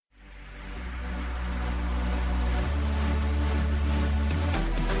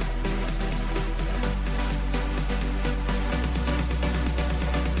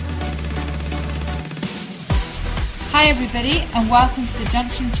Hi everybody, and welcome to the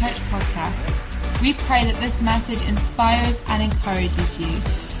Junction Church podcast. We pray that this message inspires and encourages you.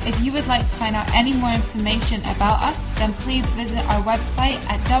 If you would like to find out any more information about us, then please visit our website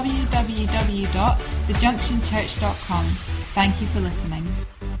at www.thejunctionchurch.com. Thank you for listening.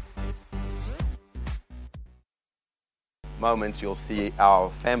 Moments you'll see our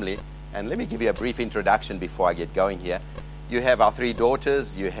family, and let me give you a brief introduction before I get going here. You have our three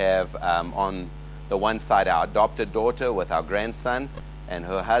daughters. You have on the one side our adopted daughter with our grandson and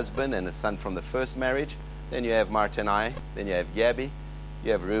her husband and a son from the first marriage. Then you have Marta and I. Then you have Gabby.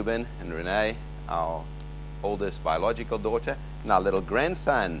 You have Ruben and Renee, our oldest biological daughter, and our little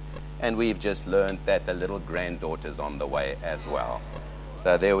grandson. And we've just learned that the little granddaughter's on the way as well.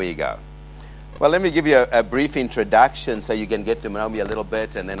 So there we go. Well, let me give you a brief introduction so you can get to know me a little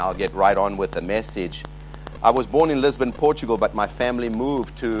bit, and then I'll get right on with the message. I was born in Lisbon, Portugal, but my family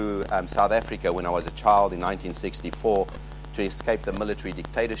moved to South Africa when I was a child in 1964 to escape the military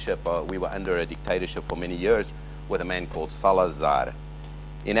dictatorship. We were under a dictatorship for many years with a man called Salazar.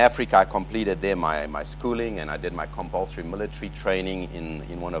 In Africa, I completed there my schooling, and I did my compulsory military training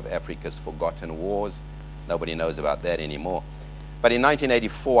in one of Africa's forgotten wars. Nobody knows about that anymore. But in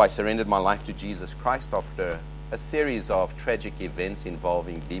 1984, I surrendered my life to Jesus Christ after a series of tragic events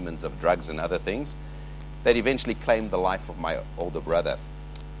involving demons of drugs and other things that eventually claimed the life of my older brother.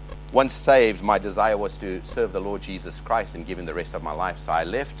 Once saved, my desire was to serve the Lord Jesus Christ and give him the rest of my life. So I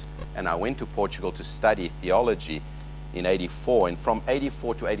left and I went to Portugal to study theology in 84. And from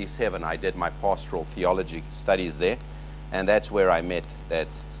 84 to 87, I did my pastoral theology studies there. And that's where I met that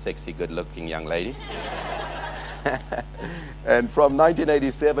sexy, good-looking young lady. And from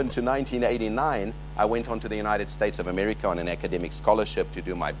 1987 to 1989, I went on to the United States of America on an academic scholarship to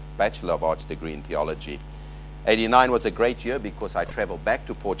do my Bachelor of Arts degree in theology. 89 was a great year because I traveled back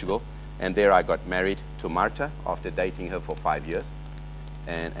to Portugal, and there I got married to Marta after dating her for 5 years.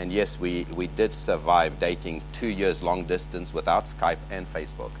 And yes, we did survive dating 2 years long distance without Skype and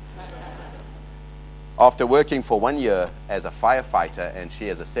Facebook. After working for 1 year as a firefighter and she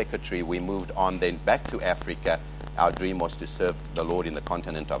as a secretary, we moved on then back to Africa. Our dream was to serve the Lord in the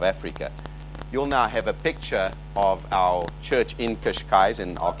continent of Africa. You'll now have a picture of our church in Cascais,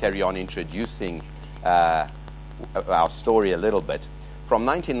 and I'll carry on introducing our story a little bit. From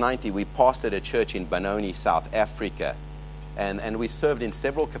 1990, we pastored a church in Benoni, South Africa, and we served in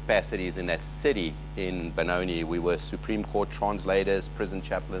several capacities in that city in Benoni. We were Supreme Court translators, prison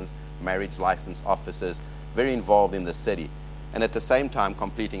chaplains, marriage license officers, very involved in the city, and at the same time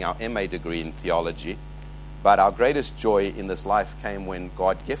completing our MA degree in theology. But our greatest joy in this life came when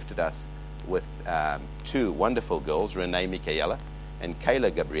God gifted us with two wonderful girls, Renee Michaela and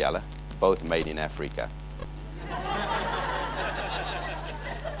Kayla Gabriela, both made in Africa.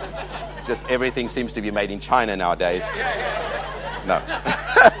 Just everything seems to be made in China nowadays. No.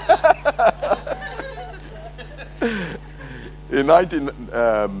 In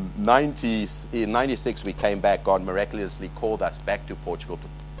 1996, we came back. God miraculously called us back to Portugal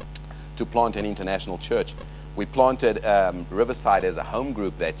to plant an international church. We planted Riverside as a home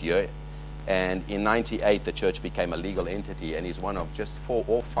group that year, and in 98 the church became a legal entity and is one of just 4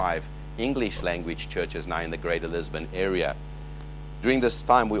 or 5 English language churches now in the greater Lisbon area. During this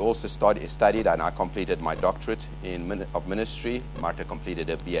time we also studied, and I completed my doctorate of ministry. Marta completed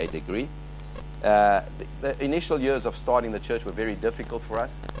a BA degree. The initial years of starting the church were very difficult for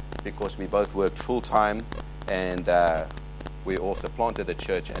us because we both worked full-time, and we also planted the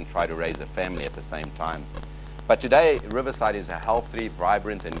church and tried to raise a family at the same time. But today, Riverside is a healthy,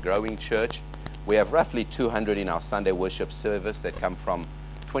 vibrant, and growing church. We have roughly 200 in our Sunday worship service that come from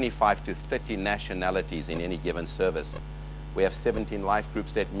 25 to 30 nationalities in any given service. We have 17 life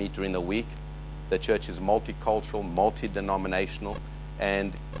groups that meet during the week. The church is multicultural, multi-denominational,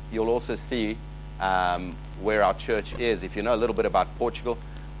 and you'll also see where our church is. If you know a little bit about Portugal,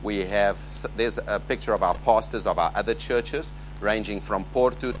 there's a picture of our pastors of our other churches, ranging from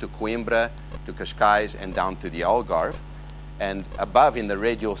Porto to Coimbra to Cascais and down to the Algarve. And above in the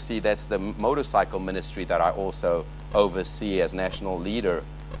red, you'll see that's the motorcycle ministry that I also oversee as national leader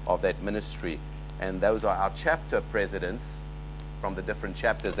of that ministry. And those are our chapter presidents from the different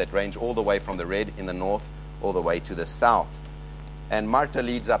chapters that range all the way from the red in the north all the way to the south. And Marta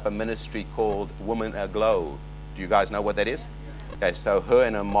leads up a ministry called Women Aglow. Do you guys know what that is? Okay, so her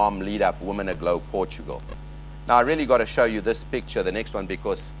and her mom lead up Women Aglow Portugal. Now, I really got to show you this picture, the next one,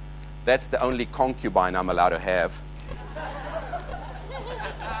 because that's the only concubine I'm allowed to have.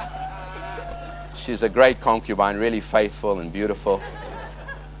 She's a great concubine, really faithful and beautiful.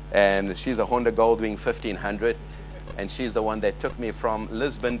 And she's a Honda Goldwing 1500. And she's the one that took me from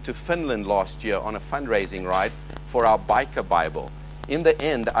Lisbon to Finland last year on a fundraising ride for our biker Bible. In the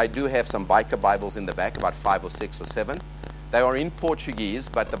end, I do have some biker Bibles in the back, about 5 or 6 or 7. They are in Portuguese,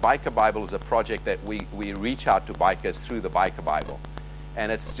 but the biker Bible is a project that we reach out to bikers through the biker Bible.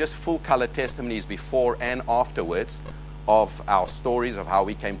 And it's just full color testimonies before and afterwards of our stories of how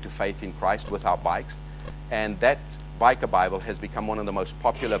we came to faith in Christ with our bikes. And that biker Bible has become one of the most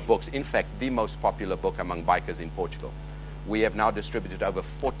popular books, in fact, the most popular book among bikers in Portugal. We have now distributed over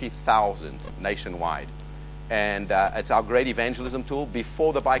 40,000 nationwide. And it's our great evangelism tool.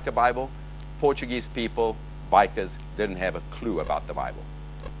 Before the biker Bible, Portuguese people, bikers, didn't have a clue about the Bible.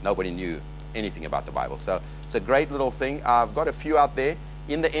 Nobody knew anything about the Bible. So it's a great little thing. I've got a few out there.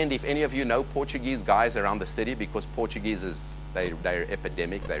 In the end, if any of you know Portuguese guys around the city, because Portuguese is, they're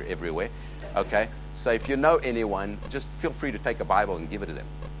epidemic, they're everywhere. Okay? So if you know anyone, just feel free to take a Bible and give it to them,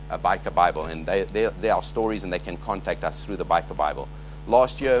 a biker Bible. And they are stories, and they can contact us through the biker Bible.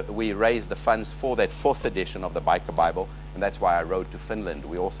 Last year, we raised the funds for that 4th edition of the biker Bible, and that's why I rode to Finland.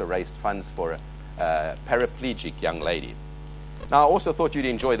 We also raised funds for a paraplegic young lady. Now, I also thought you'd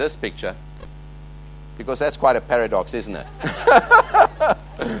enjoy this picture, because that's quite a paradox, isn't it?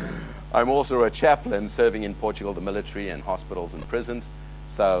 I'm also a chaplain serving in Portugal, the military and hospitals and prisons.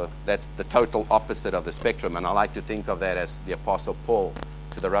 So that's the total opposite of the spectrum. And I like to think of that as the Apostle Paul.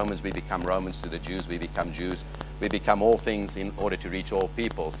 To the Romans, we become Romans. To the Jews, we become Jews. We become all things in order to reach all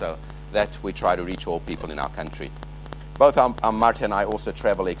people. So that we try to reach all people in our country. Both Marta and I also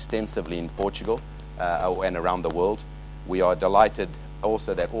travel extensively in Portugal and around the world. We are delighted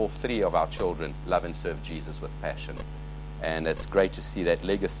also that all 3 of our children love and serve Jesus with passion. And it's great to see that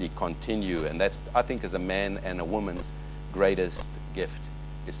legacy continue. And that's, I think, as a man and a woman's greatest gift,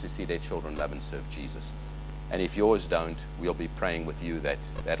 is to see their children love and serve Jesus. And if yours don't, we'll be praying with you that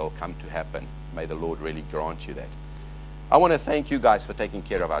that'll come to happen. May the Lord really grant you that. I want to thank you guys for taking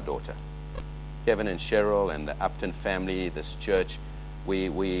care of our daughter. Kevin and Cheryl and the Upton family, this church.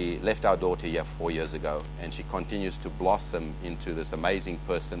 We left our daughter here 4 years ago, and she continues to blossom into this amazing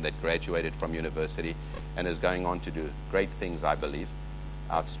person that graduated from university and is going on to do great things, I believe,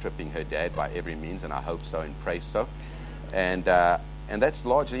 outstripping her dad by every means, and I hope so and pray so. And that's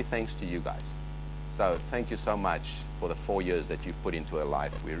largely thanks to you guys. So thank you so much for the 4 years that you've put into her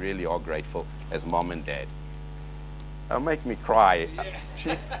life. We really are grateful as mom and dad. Don't make me cry.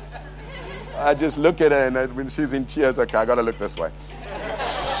 I just look at her, and when she's in tears, okay, I got to look this way.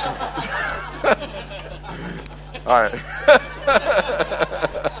 All right.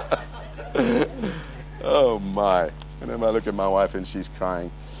 Oh, my. And then I look at my wife, and she's crying.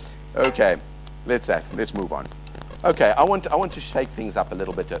 Okay, let's move on. Okay, I want to shake things up a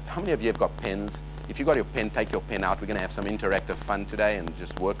little bit. How many of you have got pens? If you've got your pen, take your pen out. We're going to have some interactive fun today and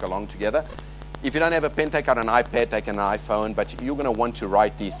just work along together. If you don't have a pen, take out an iPad, take an iPhone, but you're going to want to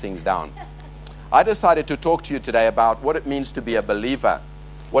write these things down. I decided to talk to you today about what it means to be a believer.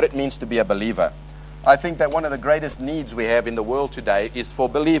 What it means to be a believer. I think that one of the greatest needs we have in the world today is for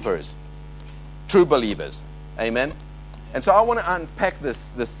believers. True believers. Amen? And so I want to unpack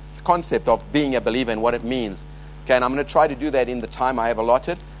this concept of being a believer and what it means. Okay, and I'm going to try to do that in the time I have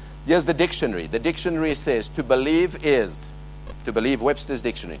allotted. Here's the dictionary. The dictionary says to believe, Webster's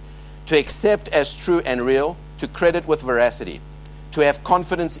dictionary, to accept as true and real, to credit with veracity, to have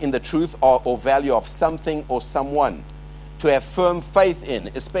confidence in the truth or value of something or someone, to have firm faith in,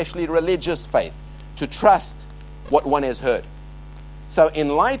 especially religious faith, to trust what one has heard. So in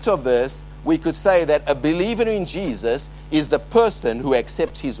light of this, we could say that a believer in Jesus is the person who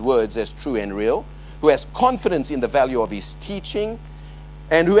accepts his words as true and real, who has confidence in the value of his teaching,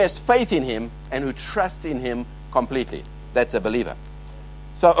 and who has faith in him, and who trusts in him completely. That's a believer.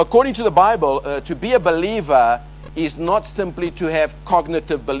 So according to the Bible, to be a believer is not simply to have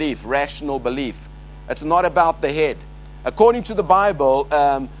cognitive belief, rational belief. It's not about the head. According to the Bible,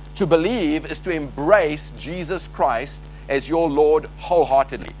 to believe is to embrace Jesus Christ as your Lord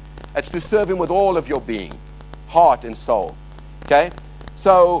wholeheartedly. It's to serve him with all of your being, heart and soul. Okay?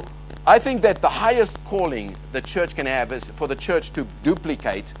 So I think that the highest calling the church can have is for the church to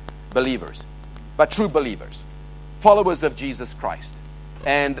duplicate believers, but true believers, followers of Jesus Christ.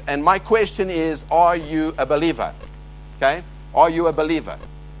 And my question is, are you a believer? Okay? Are you a believer?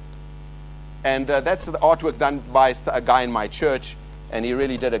 And that's the artwork done by a guy in my church, and he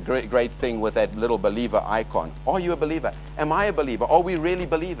really did a great thing with that little believer icon. Are you a believer? Am I a believer? Are we really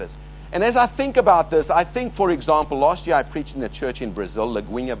believers? And as I think about this, I think, for example, last year I preached in a church in Brazil,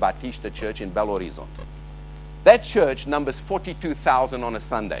 Lagoinha Batista Church in Belo Horizonte. That church numbers 42,000 on a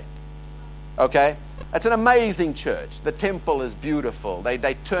Sunday. Okay? It's an amazing church. The temple is beautiful.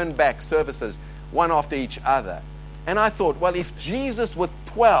 They turn back services one after each other. And I thought, well, if Jesus with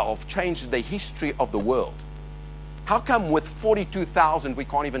 12 changed the history of the world, How come with 42,000 we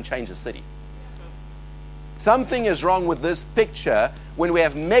can't even change a city? Something is wrong with this picture when we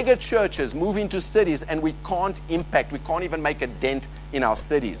have mega churches move into cities and we can't impact, we can't even make a dent in our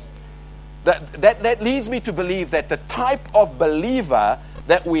cities. That leads me to believe that the type of believer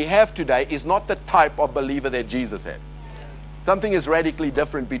that we have today is not the type of believer that Jesus had. Something is radically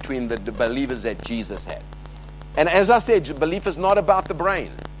different between the believers that Jesus had. And as I said, belief is not about the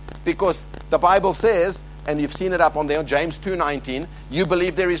brain, because the Bible says, and you've seen it up on there, James 2:19, you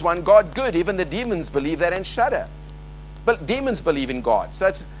believe there is one God, good. Even the demons believe that and shudder. But demons believe in God. So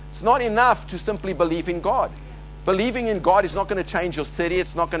it's not enough to simply believe in God. Believing in God is not going to change your city.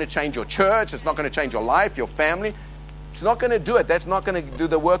 It's not going to change your church. It's not going to change your life, your family. It's not going to do it. That's not going to do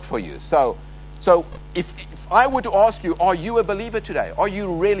the work for you. So if I were to ask you, are you a believer today? Are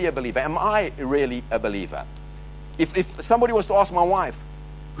you really a believer? Am I really a believer? If somebody was to ask my wife,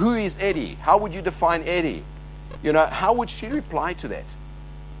 who is Eddie? How would you define Eddie? How would she reply to that?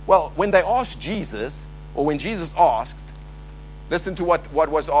 Well, when they asked Jesus, or when Jesus asked, listen to what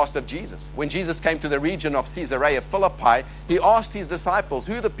was asked of Jesus. When Jesus came to the region of Caesarea Philippi, he asked his disciples,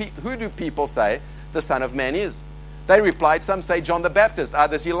 who do people say the Son of Man is? They replied, some say John the Baptist,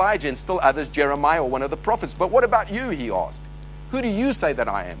 others Elijah, and still others Jeremiah or one of the prophets. But what about you, he asked. Who do you say that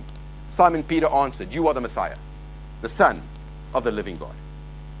I am? Simon Peter answered, you are the Messiah, the Son of the living God.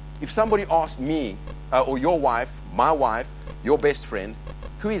 If somebody asked me, or your wife, my wife, your best friend,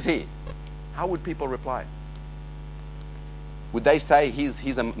 who is he? How would people reply? Would they say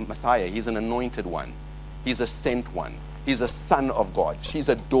he's a Messiah, he's an anointed one, he's a sent one, he's a son of God, she's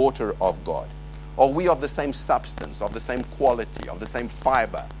a daughter of God? Are we of the same substance, of the same quality, of the same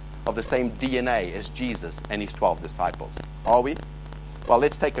fiber, of the same DNA as Jesus and his 12 disciples? Are we? Well,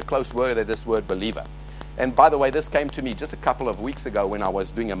 let's take a close word at this word believer. And by the way, this came to me just a couple of weeks ago when I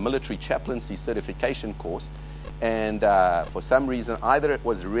was doing a military chaplaincy certification course. And for some reason, either it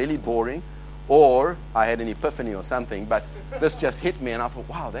was really boring or I had an epiphany or something. But this just hit me and I thought,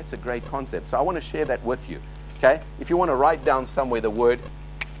 wow, that's a great concept. So I want to share that with you. Okay? If you want to write down somewhere the word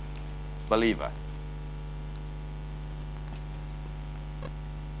believer.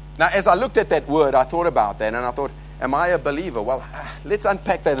 Now, as I looked at that word, I thought about that and I thought, am I a believer? Well, let's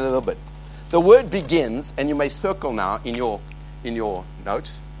unpack that a little bit. The word begins, and you may circle now in your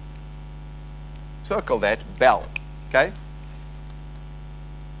notes. Circle that, bell. Okay?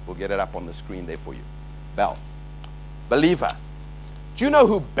 We'll get it up on the screen there for you. Bel. Believer. Do you know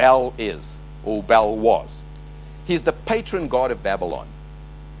who Bel is, or Bel was? He's the patron god of Babylon.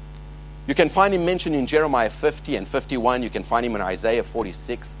 You can find him mentioned in Jeremiah 50 and 51. You can find him in Isaiah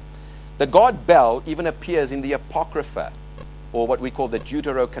 46. The god Bel even appears in the Apocrypha, or what we call the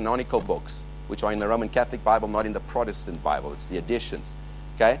Deuterocanonical books, which are in the Roman Catholic Bible, not in the Protestant Bible. It's the additions.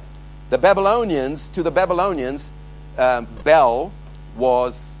 Okay? To the Babylonians, Bel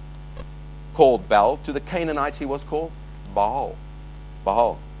was called Bel. To the Canaanites, he was called Baal.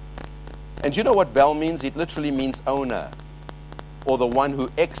 Baal. And do you know what Bel means? It literally means owner, or the one who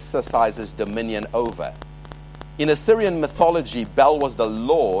exercises dominion over. In Assyrian mythology, Bel was the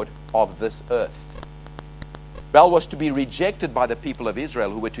lord of this earth. Bel was to be rejected by the people of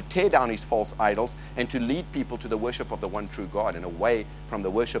Israel, who were to tear down his false idols and to lead people to the worship of the one true God and away from the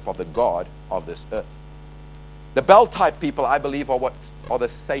worship of the God of this earth. The Bel type people, I believe, are the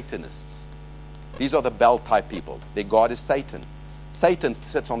Satanists. These are the Bel type people. Their God is Satan. Satan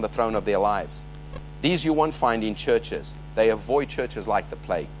sits on the throne of their lives. These you won't find in churches. They avoid churches like the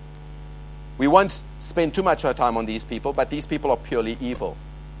plague. We won't spend too much of our time on these people, but these people are purely evil.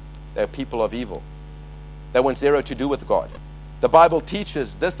 They're people of evil. They want zero to do with God. The Bible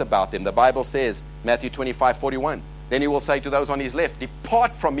teaches this about them. The Bible says, Matthew 25:41, then he will say to those on his left,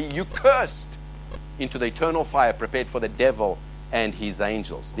 depart from me, you cursed, into the eternal fire prepared for the devil and his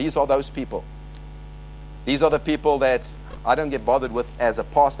angels. These are those people. These are the people that I don't get bothered with as a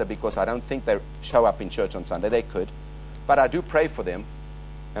pastor, because I don't think they show up in church on Sunday. They could. But I do pray for them,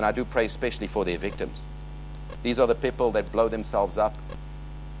 and I do pray especially for their victims. These are the people that blow themselves up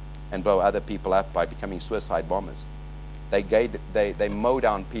and blow other people up by becoming suicide bombers. They mow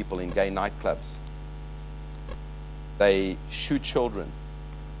down people in gay nightclubs. They shoot children,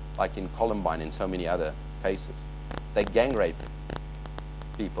 like in Columbine and so many other cases. They gang rape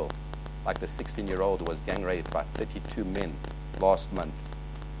people, like the 16-year-old who was gang raped by 32 men last month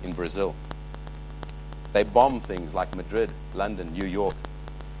in Brazil. They bomb things like Madrid, London, New York,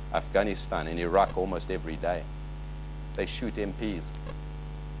 Afghanistan, and Iraq almost every day. They shoot MPs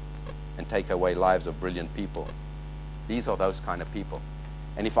and take away lives of brilliant people. These are those kind of people.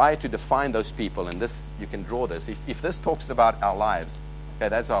 And if I had to define those people, and this, you can draw this, if this talks about our lives, okay,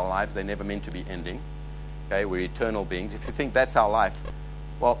 that's our lives, they're never meant to be ending. Okay, we're eternal beings. If you think that's our life,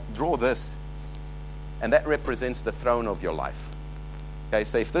 well, draw this. And that represents the throne of your life. Okay,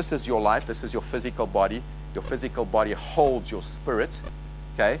 so if this is your life, this is your physical body holds your spirit.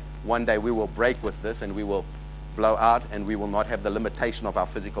 Okay, one day we will break with this and we will blow out and we will not have the limitation of our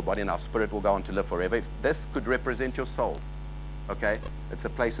physical body and our spirit will go on to live forever. If this could represent your soul. Okay, it's a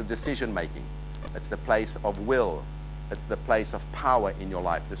place of decision making. It's the place of will. It's the place of power in your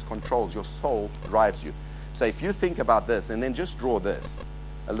life. This controls your soul, drives you. So if you think about this and then just draw this,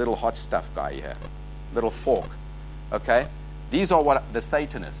 a little hot stuff guy here, little fork. Okay, these are what the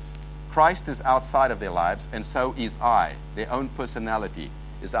Satanists. Christ is outside of their lives, and so is I. Their own personality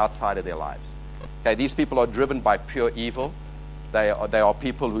is outside of their lives. Okay, these people are driven by pure evil. They are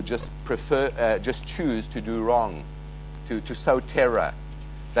people who just just choose to do wrong, to sow terror.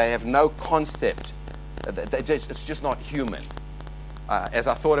 They have no concept. It's just not human. As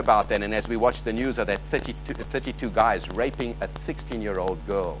I thought about that, and as we watched the news of that 32 guys raping a 16-year-old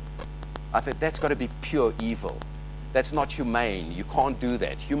girl, I thought that's got to be pure evil. That's not humane. You can't do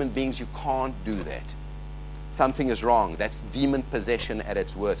that. Human beings, you can't do that. Something is wrong. That's demon possession at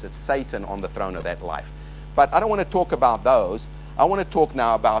its worst. It's Satan on the throne of that life. But I don't want to talk about those. I want to talk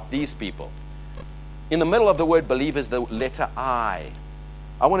now about these people. In the middle of the word believe is the letter I.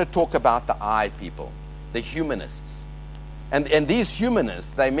 I want to talk about the I people, the humanists. And these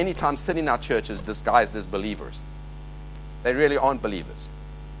humanists, they many times sit in our churches disguised as believers. They really aren't believers.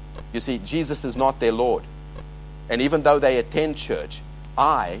 You see, Jesus is not their Lord. And even though they attend church,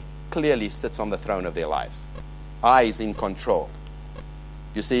 I clearly sits on the throne of their lives. I is in control.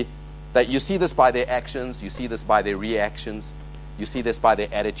 You see, that you see this by their actions, you see this by their reactions, you see this by their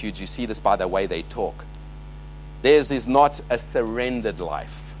attitudes, you see this by the way they talk. Theirs is not a surrendered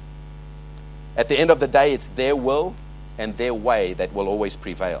life. At the end of the day, it's their will and their way that will always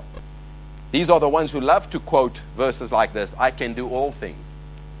prevail. These are the ones who love to quote verses like this, I can do all things,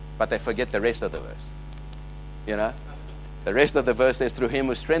 but they forget the rest of the verse. You know, the rest of the verse says, through him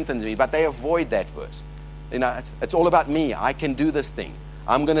who strengthens me, but they avoid that verse. You know, it's all about me. I can do this thing.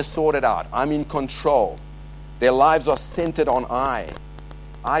 I'm going to sort it out. I'm in control. Their lives are centered on I.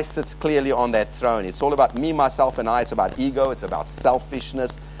 I sits clearly on that throne. It's all about me, myself, and I. It's about ego. It's about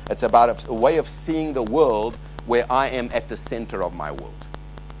selfishness. It's about a way of seeing the world where I am at the center of my world.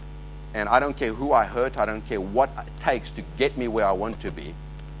 And I don't care who I hurt. I don't care what it takes to get me where I want to be.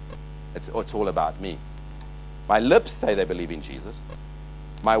 It's all about me. My lips say they believe in Jesus.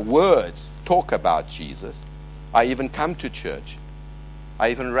 My words talk about Jesus. I even come to church. I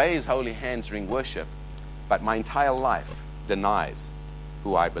even raise holy hands during worship. But my entire life denies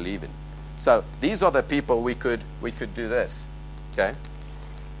who I believe in. So these are the people we could do this. Okay?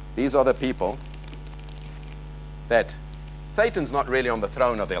 These are the people that Satan's not really on the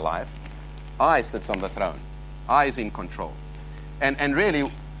throne of their life. I sits on the throne. I is in control. And really,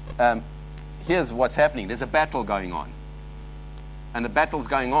 here's what's happening. There's a battle going on. And the battle's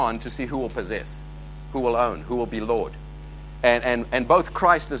going on to see who will possess, who will own, who will be Lord. And both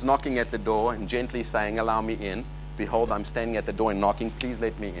Christ is knocking at the door and gently saying, allow me in. Behold, I'm standing at the door and knocking. Please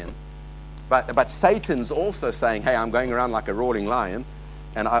let me in. But Satan's also saying, hey, I'm going around like a roaring lion,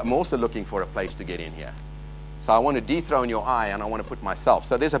 and I'm also looking for a place to get in here. So I want to dethrone your I, and I want to put myself.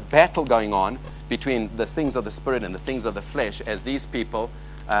 So there's a battle going on between the things of the Spirit and the things of the flesh, as these people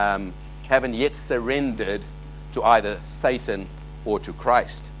haven't yet surrendered to either Satan or to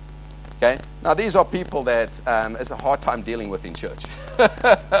Christ. Okay? Now, these are people that it's a hard time dealing with in church.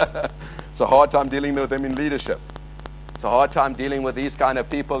 It's a hard time dealing with them in leadership. It's a hard time dealing with these kind of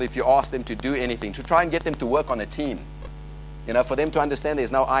people if you ask them to do anything, to try and get them to work on a team. You know, for them to understand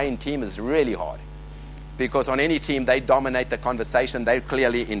there's no I in team is really hard. Because on any team, they dominate the conversation. They're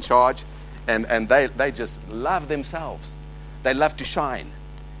clearly in charge. And they just love themselves. They love to shine.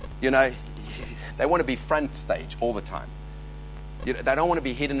 You know, they want to be front stage all the time. You know, they don't want to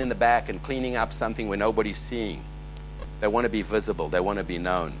be hidden in the back and cleaning up something where nobody's seeing. They want to be visible. They want to be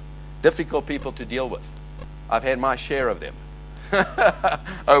known. Difficult people to deal with. I've had my share of them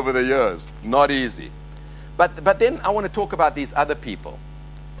over the years. Not easy. But then I want to talk about these other people.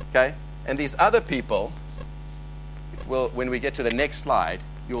 Okay? And these other people, when we get to the next slide,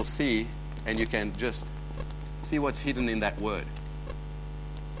 you'll see, and you can just see what's hidden in that word.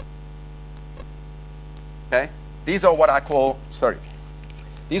 Okay? These are what I call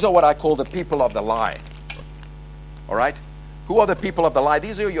the people of the lie. All right? Who are the people of the lie?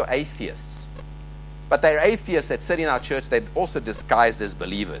 These are your atheists. But they're atheists that sit in our church. They're also disguised as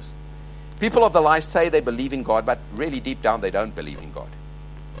believers. People of the lie say they believe in God, but really deep down they don't believe in God.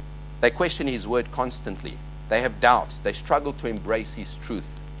 They question His word constantly. They have doubts. They struggle to embrace His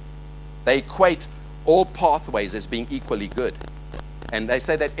truth. They equate all pathways as being equally good. And they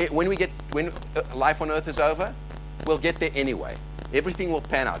say that when life on earth is over, we'll get there anyway. Everything will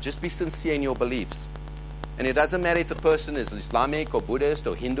pan out. Just be sincere in your beliefs. And it doesn't matter if the person is Islamic or Buddhist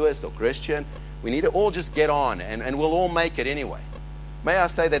or Hinduist or Christian. We need to all just get on, and we'll all make it anyway. May I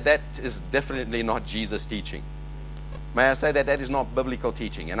say that is definitely not Jesus' teaching. May I say that is not biblical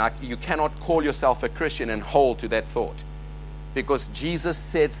teaching. And you cannot call yourself a Christian and hold to that thought. Because Jesus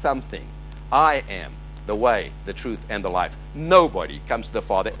said something. I am the way, the truth, and the life. Nobody comes to the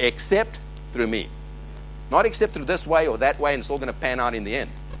Father except through me. Not except through this way or that way, and it's all going to pan out in the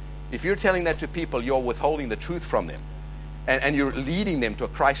end. If you're telling that to people, you're withholding the truth from them. And you're leading them to a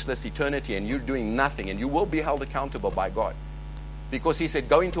Christless eternity, and you're doing nothing, and you will be held accountable by God. Because he said,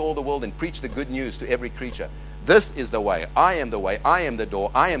 go into all the world and preach the good news to every creature. This is the way. I am the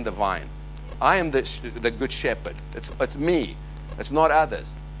door. I am the vine. I am the good shepherd. It's me. It's not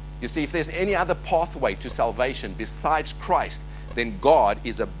others. You see, if there's any other pathway to salvation besides Christ, then God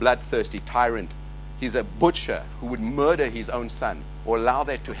is a bloodthirsty tyrant. He's a butcher who would murder his own son or allow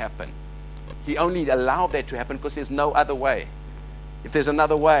that to happen. He only allowed that to happen because there's no other way. If there's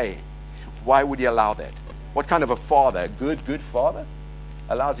another way, why would he allow that? What kind of a father, a good father,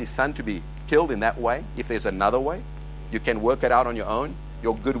 allows his son to be killed in that way? If there's another way, you can work it out on your own.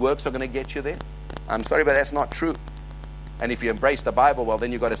 Your good works are going to get you there. I'm sorry, but that's not true. And if you embrace the Bible, well,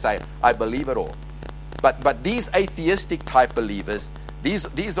 then you've got to say, I believe it all. But these atheistic type believers, these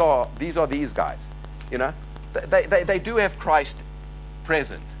are these guys. You know, they do have Christ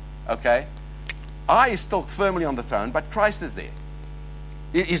present. Okay, I is still firmly on the throne, but Christ is there.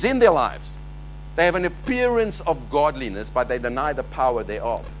 He's in their lives. They have an appearance of godliness, but they deny the power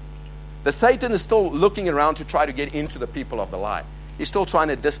thereof. The Satan is still looking around to try to get into the people of the lie. He's still trying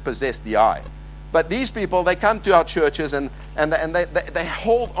to dispossess the eye. But these people, they come to our churches and they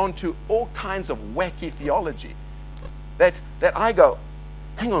hold on to all kinds of wacky theology. That I go,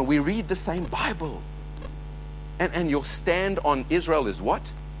 hang on, we read the same Bible. And your stand on Israel is what?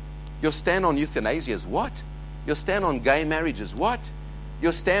 Your stand on euthanasia is what? Your stand on gay marriage is what?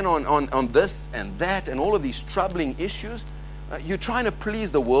 Your stand on this and that and all of these troubling issues. You're trying to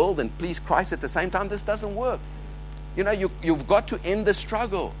please the world and please Christ at the same time. This doesn't work. You know, you've got to end the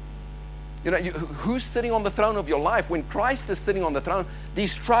struggle. You know, who's sitting on the throne of your life? When Christ is sitting on the throne,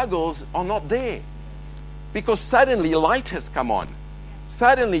 these struggles are not there. Because suddenly light has come on.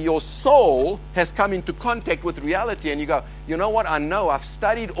 Suddenly your soul has come into contact with reality, and you go, you know what, I know I've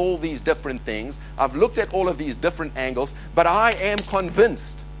studied all these different things, I've looked at all of these different angles, but I am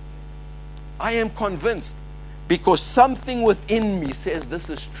convinced. I am convinced because something within me says this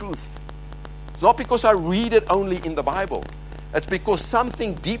is truth. It's not because I read it only in the Bible. It's because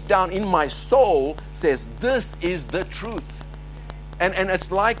something deep down in my soul says this is the truth. And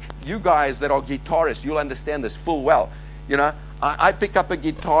it's like you guys that are guitarists, you'll understand this full well. You know, I pick up a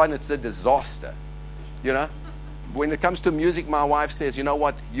guitar and it's a disaster. You know, when it comes to music, my wife says, you know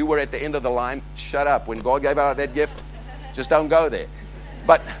what, you were at the end of the line. Shut up. When God gave out that gift, just don't go there.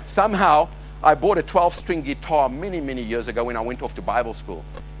 But somehow, I bought a 12-string guitar many, many years ago when I went off to Bible school.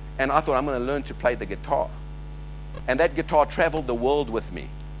 And I thought, I'm going to learn to play the guitar. And that guitar traveled the world with me.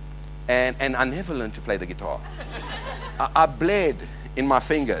 And I never learned to play the guitar. I bled in my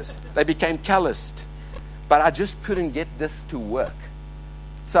fingers. They became calloused. But I just couldn't get this to work.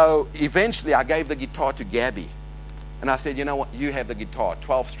 So eventually I gave the guitar to Gabby. And I said, you know what, you have the guitar,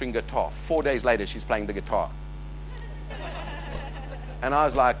 12-string guitar. 4 days later, she's playing the guitar. And I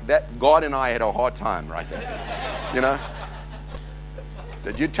was like, that God and I had a hard time right there. You know?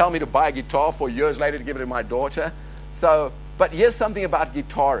 Did you tell me to buy a guitar 4 years later to give it to my daughter? So, but here's something about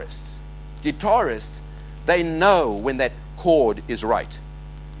guitarists. Guitarists, they know when that chord is right.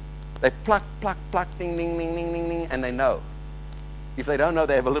 They pluck, pluck, pluck, ding, ding, ding, ding, ding, ding, and they know. If they don't know,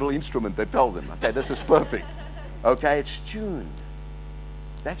 they have a little instrument that tells them, okay, this is perfect. Okay, it's tuned.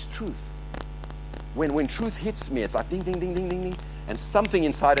 That's truth. When truth hits me, it's like ding, ding, ding, ding, ding, ding, and something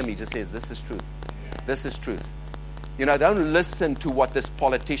inside of me just says, this is truth. This is truth. You know, don't listen to what this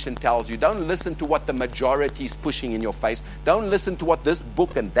politician tells you. Don't listen to what the majority is pushing in your face. Don't listen to what this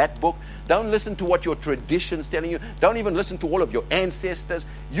book and that book. Don't listen to what your tradition's telling you. Don't even listen to all of your ancestors.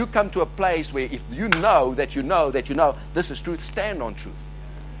 You come to a place where if you know that you know that you know this is truth, stand on truth.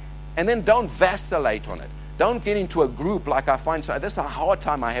 And then don't vacillate on it. Don't get into a group like I find. So this is a hard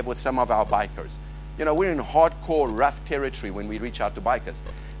time I have with some of our bikers. You know, we're in hardcore, rough territory when we reach out to bikers.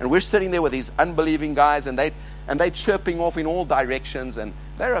 And we're sitting there with these unbelieving guys, and they're chirping off in all directions, and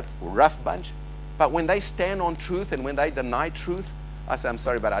they're a rough bunch. But when they stand on truth and when they deny truth, I say, I'm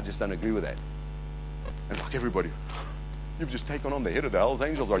sorry, but I just don't agree with that. And like everybody, you've just taken on the head of the Hells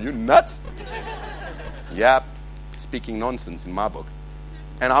Angels. Are you nuts? Yep, speaking nonsense in my book.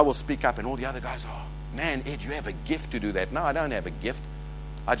 And I will speak up, and all the other guys, oh, man, Ed, you have a gift to do that. No, I don't have a gift.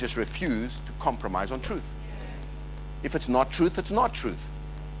 I just refuse to compromise on truth. If it's not truth, it's not truth.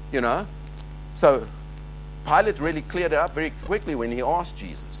 You know? So Pilate really cleared it up very quickly when he asked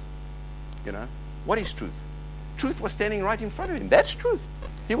Jesus, you know, what is truth? Truth was standing right in front of him. That's truth.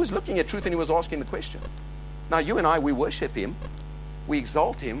 He was looking at truth and he was asking the question. Now, you and I, we worship him. We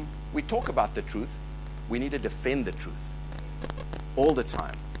exalt him. We talk about the truth. We need to defend the truth all the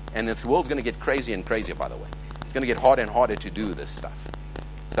time. And this world's going to get crazier and crazier, by the way. It's going to get harder and harder to do this stuff.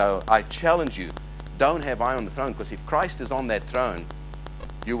 So I challenge you, don't have eye on the throne, because if Christ is on that throne,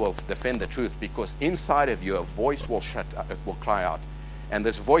 you will defend the truth, because inside of you a voice will will cry out. And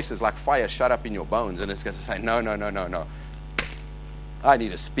this voice is like fire shut up in your bones, and it's going to say, no. I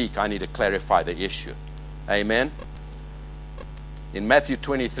need to speak. I need to clarify the issue. Amen. In Matthew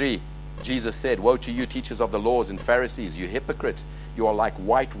 23, Jesus said, woe to you, teachers of the laws and Pharisees, you hypocrites. You are like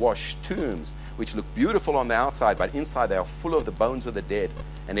whitewashed tombs, which look beautiful on the outside, but inside they are full of the bones of the dead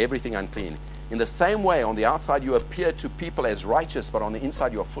and everything unclean. In the same way, on the outside you appear to people as righteous, but on the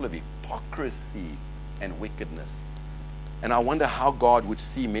inside you are full of hypocrisy and wickedness. And I wonder how God would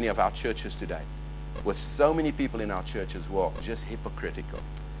see many of our churches today, with so many people in our churches who are just hypocritical.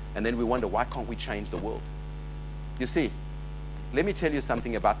 And then we wonder, why can't we change the world? You see, let me tell you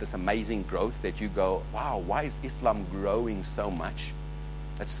something about this amazing growth that you go, wow, why is Islam growing so much?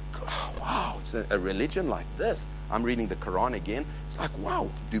 Wow, it's a religion like this. I'm reading the Quran again. It's like, wow,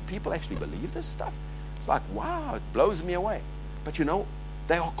 do people actually believe this stuff? It's like, wow, it blows me away. But you know,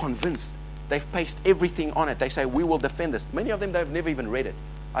 they are convinced. They've pasted everything on it. They say, we will defend this. Many of them, they've never even read it.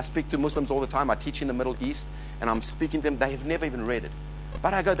 I speak to Muslims all the time. I teach in the Middle East, and I'm speaking to them. They have never even read it.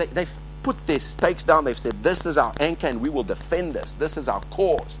 But I go, they've put their stakes down. They've said, this is our anchor, and we will defend this. This is our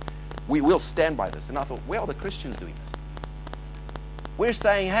cause. We will stand by this. And I thought, where are the Christians doing this? We're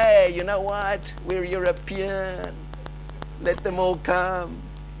saying, hey, you know what? We're European. Let them all come.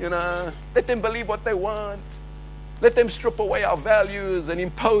 You know, let them believe what they want. Let them strip away our values and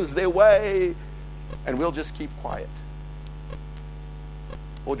impose their way. And we'll just keep quiet.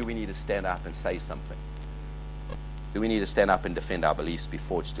 Or do we need to stand up and say something? Do we need to stand up and defend our beliefs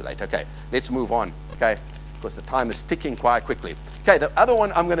before it's too late? Okay, let's move on, okay? Because the time is ticking quite quickly. Okay, the other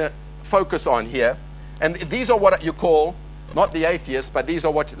one I'm going to focus on here, and these are what you call, not the atheists, but these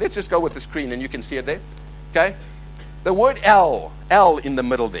are what, let's just go with the screen and you can see it there, okay? The word L in the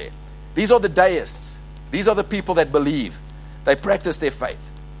middle there. These are the deists. These are the people that believe. They practice their faith.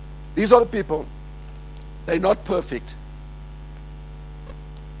 These are the people, they're not perfect.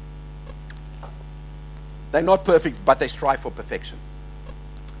 They're not perfect, but they strive for perfection.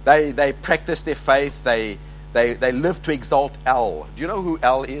 They practice their faith. They live to exalt El. Do you know who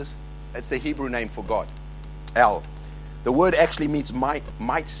El is? It's the Hebrew name for God. El. The word actually means might,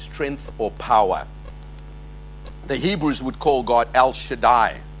 strength, or power. The Hebrews would call God El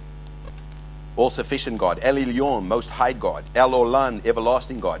Shaddai, all-sufficient God. El Elyon, most high God. El Olam,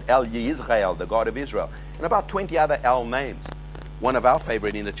 everlasting God. El Yisrael, the God of Israel. And about 20 other El names. One of our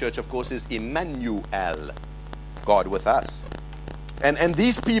favorite in the church, of course, is Emmanuel, God with us. And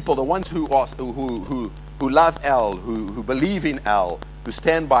these people, the ones who love El, who believe in El, who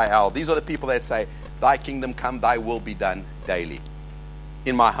stand by El, these are the people that say, thy kingdom come, thy will be done daily.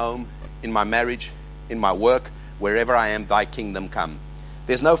 In my home, in my marriage, in my work, wherever I am, thy kingdom come.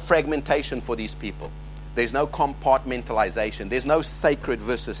 There's no fragmentation for these people. There's no compartmentalization. There's no sacred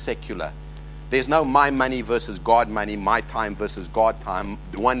versus secular. There's no my money versus God money, my time versus God time,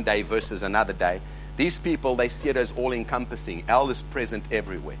 one day versus another day. These people, they see it as all-encompassing. El is present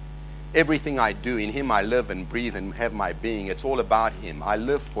everywhere. Everything I do, in Him I live and breathe and have my being. It's all about Him. I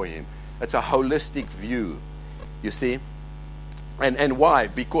live for Him. It's a holistic view, you see. And why?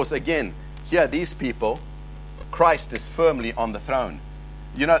 Because, again, here, these people, Christ is firmly on the throne.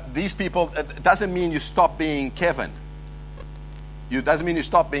 You know, these people, it doesn't mean you stop being Kevin. It doesn't mean you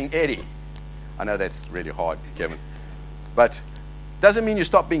stop being Eddie. I know that's really hard, Kevin. But doesn't mean you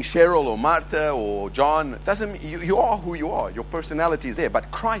stop being Cheryl or Martha or John. Doesn't mean you are who you are. Your personality is there. But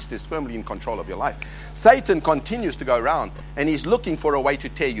Christ is firmly in control of your life. Satan continues to go around and he's looking for a way to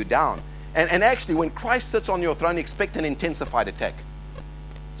tear you down. And actually, when Christ sits on your throne, expect an intensified attack.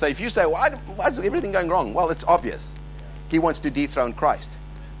 So if you say, why's everything going wrong? Well, it's obvious. He wants to dethrone Christ.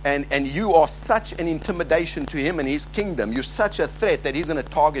 And you are such an intimidation to him and his kingdom. You're such a threat that he's going to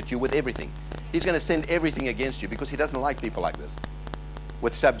target you with everything. He's going to send everything against you because he doesn't like people like this,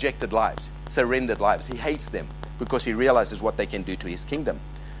 with subjected lives, surrendered lives. He hates them because he realizes what they can do to his kingdom.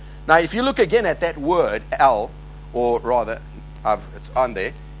 Now, if you look again at that word, El, or rather, it's on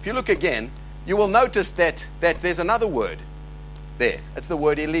there. If you look again, you will notice that there's another word there. It's the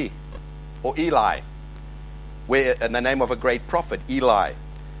word Eli, or Eli, where in the name of a great prophet, Eli,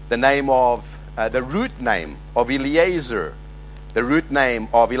 the name of the root name of Eliezer, the root name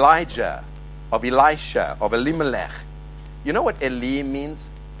of Elijah, of Elisha, of Elimelech. You know what Eli means?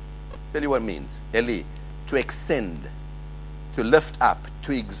 Tell you what it means. Eli, to extend, to lift up,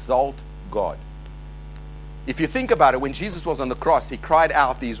 to exalt God. If you think about it, when Jesus was on the cross, he cried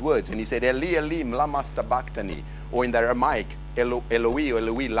out these words, and he said, Eli, Eli, lama sabachthani, or in the Aramaic, Eloi,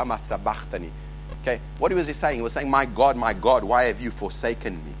 Eloi, lama sabachthani. Okay, what was he saying? He was saying, my God, why have you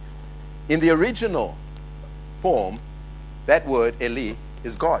forsaken me? In the original form, that word, Eli,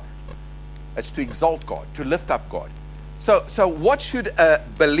 is God. It's to exalt God, to lift up God. So what should a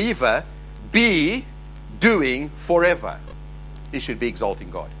believer be doing forever? He should be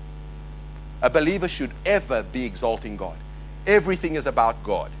exalting God. A believer should ever be exalting God. Everything is about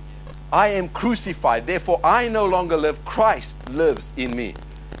God. I am crucified, therefore I no longer live. Christ lives in me.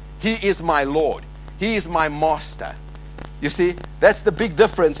 He is my Lord. He is my master. You see, that's the big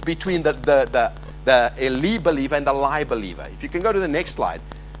difference between the Eli believer and the lie believer. If you can go to the next slide,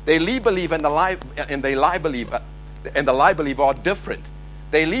 the Eli believer and the lie believer are different.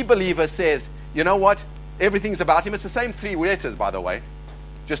 The Eli believer says, you know what? Everything's about him. It's the same three letters, by the way,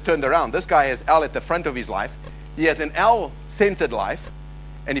 just turned around. This guy has L at the front of his life. He has an L-centered life.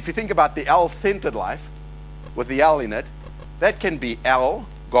 And if you think about the L-centered life with the L in it, that can be L,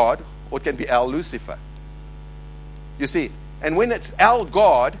 God, or it can be L, Lucifer. You see, and when it's L,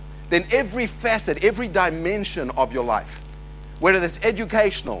 God, then every facet, every dimension of your life, whether it's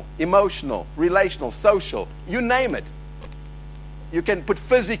educational, emotional, relational, social, you name it. You can put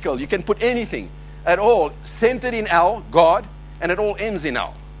physical, you can put anything at all, centered in L, God, and it all ends in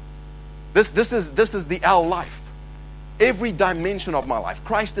L. This is the L life. Every dimension of my life.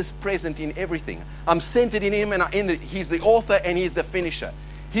 Christ is present in everything. I'm centered in Him, and He's the author and He's the finisher.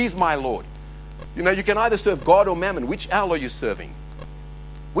 He's my Lord. You know, you can either serve God or Mammon. Which L are you serving?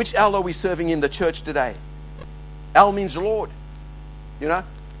 Which L are we serving in the church today? L means Lord. You know,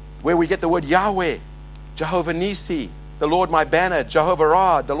 where we get the word Yahweh, Jehovah Nisi, the Lord my banner, Jehovah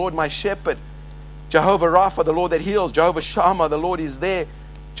Ra, the Lord my shepherd, Jehovah Rapha, the Lord that heals, Jehovah Shammah, the Lord is there,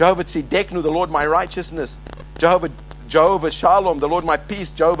 Jehovah Tzidkenu, the Lord my righteousness, Jehovah Shalom, the Lord my peace,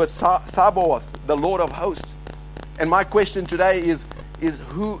 Jehovah Sabaoth, the Lord of hosts. And my question today is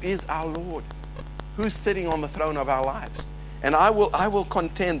who is our Lord? Who's sitting on the throne of our lives? And I will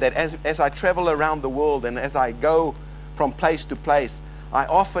contend that as I travel around the world and as I go from place to place, I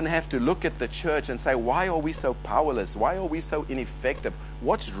often have to look at the church and say, why are we so powerless? Why are we so ineffective?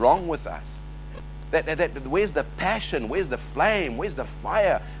 What's wrong with us? Where's the passion? Where's the flame? Where's the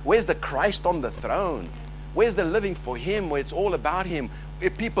fire? Where's the Christ on the throne? Where's the living for Him, where it's all about Him?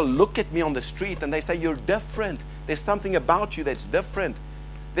 If people look at me on the street and they say, you're different. There's something about you that's different.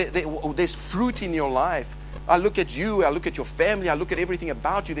 There's fruit in your life. I look at you, I look at your family, I look at everything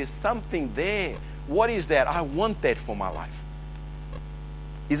about you. There's something there. What is that? I want that for my life.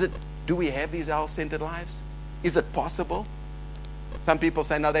 Do we have these L-centered lives? Is it possible? Some people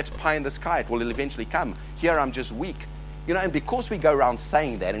say, no, that's pie in the sky. It will eventually come. Here I'm just weak. You know, and because we go around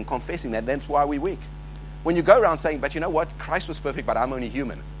saying that and confessing that, that's why we're weak. When you go around saying, but you know what? Christ was perfect, but I'm only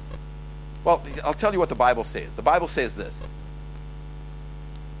human. Well, I'll tell you what the Bible says. The Bible says this.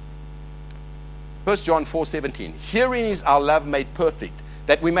 1 John 4:17. Herein is our love made perfect,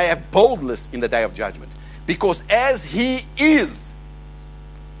 that we may have boldness in the day of judgment. Because as He is,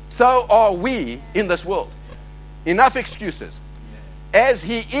 so are we in this world. Enough excuses. As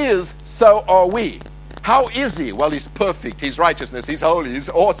He is, so are we. How is He? Well, He's perfect. He's righteousness. He's holy. He's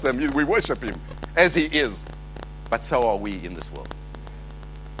awesome. We worship Him as He is. But so are we in this world.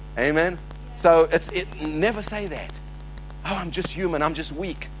 Amen? So never say that. Oh, I'm just human. I'm just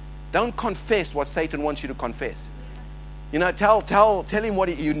weak. Don't confess what Satan wants you to confess. You know, tell him what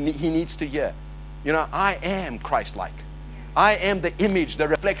he needs to hear. You know, I am Christ-like. I am the image, the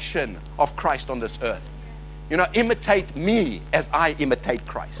reflection of Christ on this earth. You know, imitate me as I imitate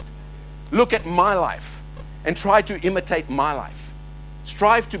Christ. Look at my life and try to imitate my life.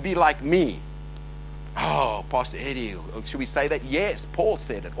 Strive to be like me. Oh, Pastor Eddie, should we say that? Yes, Paul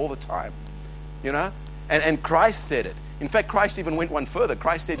said it all the time. You know, and Christ said it. In fact, Christ even went one further.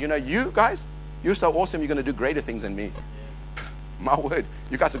 Christ said, you know, you guys, you're so awesome, you're going to do greater things than me. My word,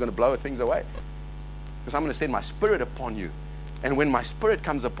 you guys are going to blow things away. Because I'm going to send my Spirit upon you. And when my Spirit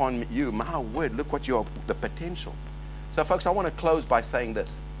comes upon you, my word, look what the potential. So, folks, I want to close by saying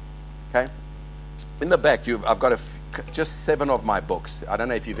this. Okay? In the back, I've got just 7 of my books. I don't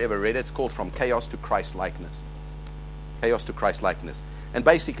know if you've ever read it. It's called From Chaos to Christ Likeness. Chaos to Christ Likeness. And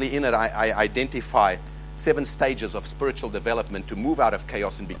basically in it, I identify 7 stages of spiritual development to move out of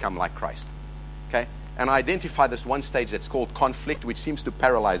chaos and become like Christ. Okay? And I identify this one stage that's called conflict, which seems to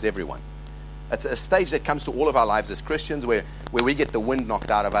paralyze everyone. It's a stage that comes to all of our lives as Christians where we get the wind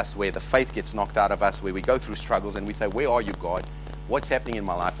knocked out of us, where the faith gets knocked out of us, where we go through struggles and we say, where are you, God? What's happening in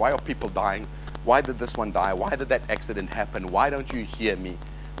my life? Why are people dying? Why did this one die? Why did that accident happen? Why don't you hear me?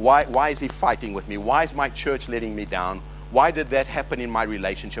 Why is he fighting with me? Why is my church letting me down? Why did that happen in my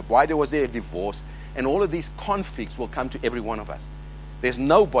relationship? Why was there a divorce? And all of these conflicts will come to every one of us. There's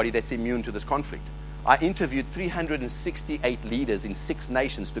nobody that's immune to this conflict. I interviewed 368 leaders in 6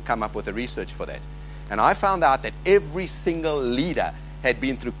 nations to come up with the research for that. And I found out that every single leader had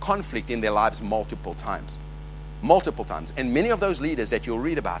been through conflict in their lives multiple times. Multiple times. And many of those leaders that you'll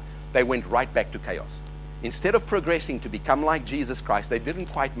read about, they went right back to chaos. Instead of progressing to become like Jesus Christ, they didn't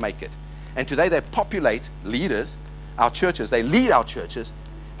quite make it. And today they populate leaders, our churches, they lead our churches,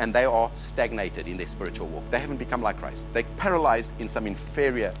 and they are stagnated in their spiritual walk. They haven't become like Christ. They're paralyzed in some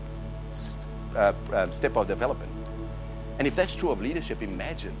inferior step of development. And if that's true of leadership,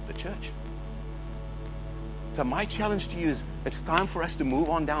 imagine the church. So my challenge to you is, it's time for us to move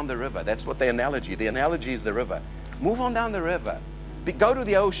on down the river. That's what the analogy is the river. Move on down the river. Go to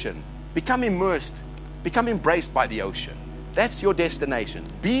the ocean. Become immersed. Become embraced by the ocean. That's your destination.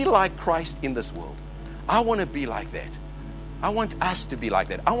 Be like Christ in this world. I want to be like that. I want us to be like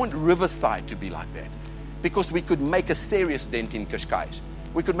that. I want Riverside to be like that. Because we could make a serious dent in Cascais.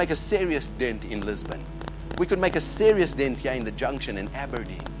 We could make a serious dent in Lisbon. We could make a serious dent here in the Junction in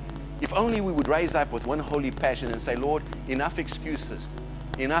Aberdeen. If only we would raise up with one holy passion and say, Lord, enough excuses.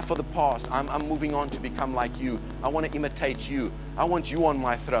 Enough of the past. I'm moving on to become like you. I want to imitate you. I want you on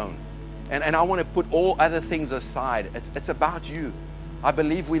my throne. And I want to put all other things aside. It's about you. I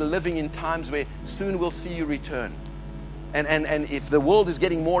believe we're living in times where soon we'll see you return. And if the world is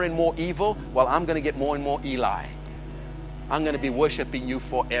getting more and more evil, well, I'm going to get more and more Eli. I'm going to be worshiping you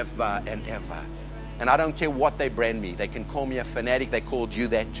forever and ever. And I don't care what they brand me. They can call me a fanatic. They called you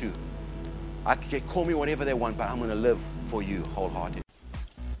that too. They call me whatever they want, but I'm going to live for you wholeheartedly.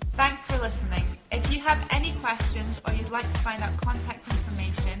 Thanks for listening. If you have any questions or you'd like to find out contact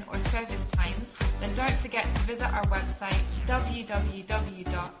information or service times, then don't forget to visit our website,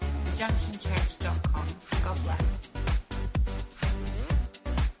 www.thejunctionchurch.com. God bless.